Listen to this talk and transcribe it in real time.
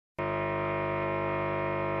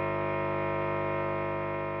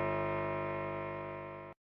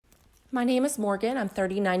My name is Morgan. I'm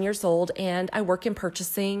 39 years old and I work in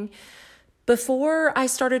purchasing. Before I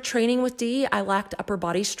started training with Dee, I lacked upper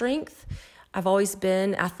body strength. I've always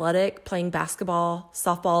been athletic, playing basketball,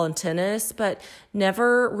 softball, and tennis, but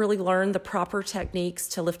never really learned the proper techniques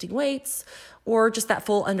to lifting weights or just that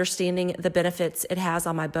full understanding the benefits it has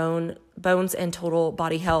on my bones and total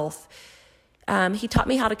body health. He taught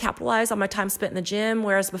me how to capitalize on my time spent in the gym,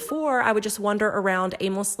 whereas before I would just wander around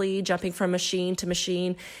aimlessly, jumping from machine to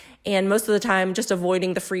machine, and most of the time just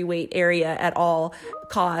avoiding the free weight area at all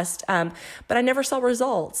cost. But I never saw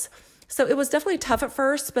results. So it was definitely tough at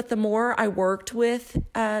first, but the more I worked with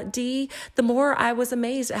Dee, the more I was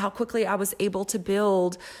amazed at how quickly I was able to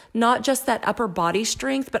build not just that upper body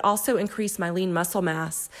strength, but also increase my lean muscle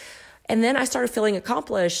mass. And then I started feeling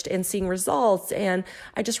accomplished and seeing results, and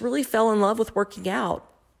I just really fell in love with working out.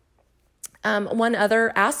 One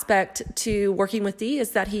other aspect to working with Dee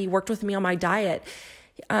is that he worked with me on my diet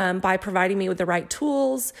by providing me with the right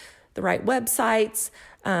tools, the right websites,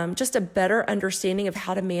 just a better understanding of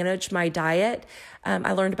how to manage my diet.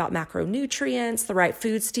 I learned about macronutrients, the right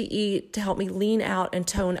foods to eat to help me lean out and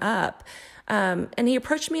tone up. And he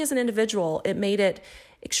approached me as an individual. It made it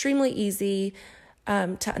extremely easy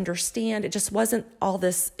to understand. It just wasn't all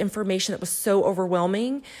this information that was so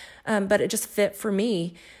overwhelming, but it just fit for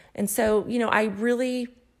me. And so, I really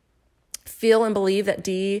feel and believe that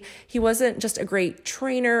Dee, he wasn't just a great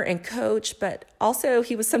trainer and coach, but also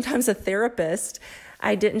he was sometimes a therapist.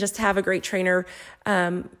 I didn't just have a great trainer.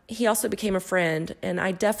 He also became a friend, and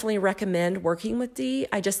I definitely recommend working with Dee.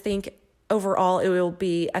 I just think overall it will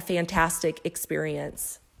be a fantastic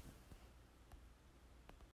experience.